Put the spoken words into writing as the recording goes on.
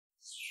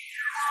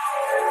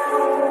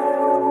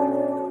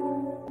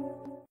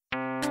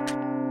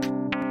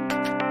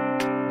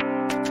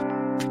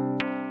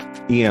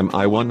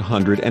EMI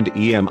 100 and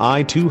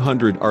EMI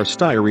 200 are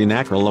styrene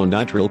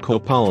acrylonitrile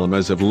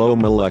copolymers of low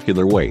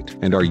molecular weight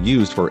and are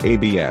used for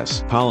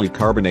ABS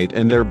polycarbonate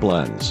and their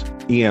blends.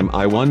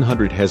 EMI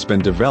 100 has been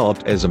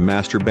developed as a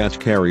masterbatch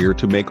carrier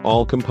to make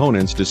all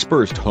components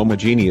dispersed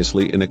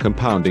homogeneously in a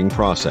compounding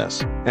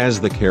process.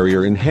 As the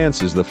carrier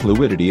enhances the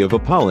fluidity of a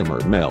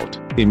polymer melt,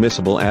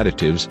 immiscible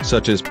additives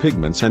such as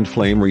pigments and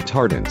flame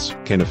retardants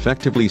can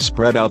effectively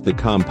spread out the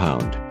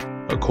compound.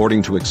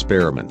 According to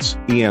experiments,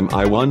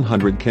 EMI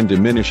 100 can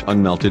diminish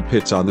unmelted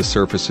pits on the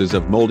surfaces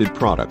of molded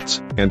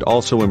products, and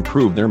also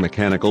improve their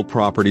mechanical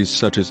properties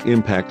such as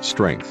impact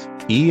strength.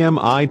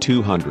 EMI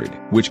 200,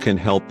 which can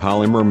help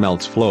polymer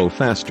melts flow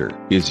faster,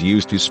 is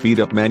used to speed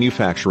up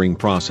manufacturing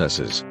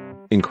processes.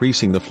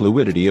 Increasing the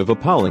fluidity of a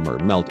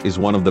polymer melt is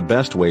one of the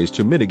best ways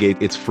to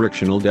mitigate its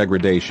frictional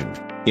degradation.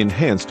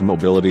 Enhanced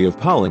mobility of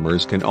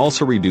polymers can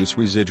also reduce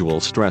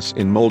residual stress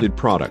in molded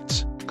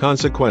products.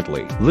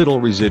 Consequently,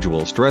 little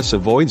residual stress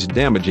avoids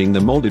damaging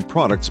the molded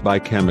products by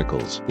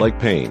chemicals like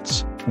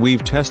paints.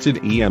 We've tested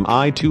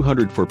EMI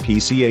 200 for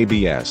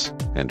PCABS,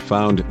 and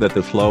found that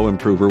the flow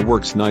improver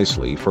works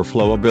nicely for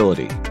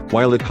flowability,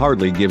 while it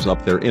hardly gives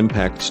up their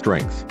impact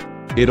strength.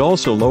 It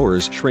also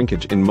lowers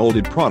shrinkage in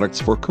molded products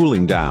for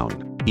cooling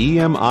down.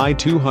 EMI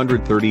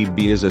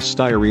 230B is a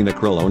styrene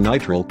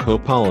acrylonitrile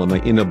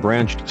copolymer in a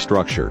branched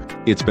structure.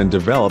 It's been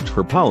developed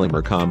for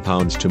polymer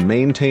compounds to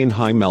maintain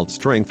high melt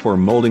strength for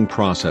molding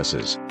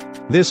processes.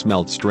 This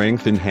melt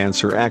strength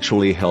enhancer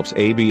actually helps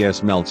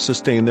ABS melts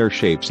sustain their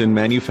shapes in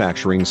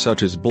manufacturing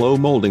such as blow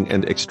molding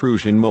and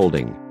extrusion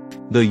molding.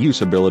 The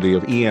usability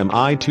of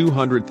EMI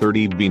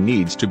 230B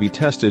needs to be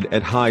tested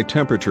at high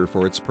temperature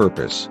for its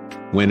purpose.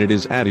 When it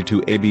is added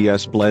to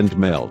ABS blend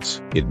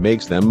melts, it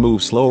makes them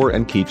move slower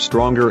and keep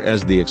stronger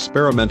as the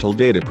experimental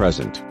data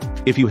present.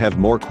 If you have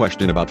more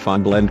question about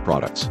fine blend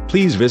products,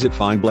 please visit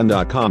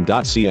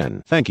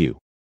fineblend.com.cn. Thank you.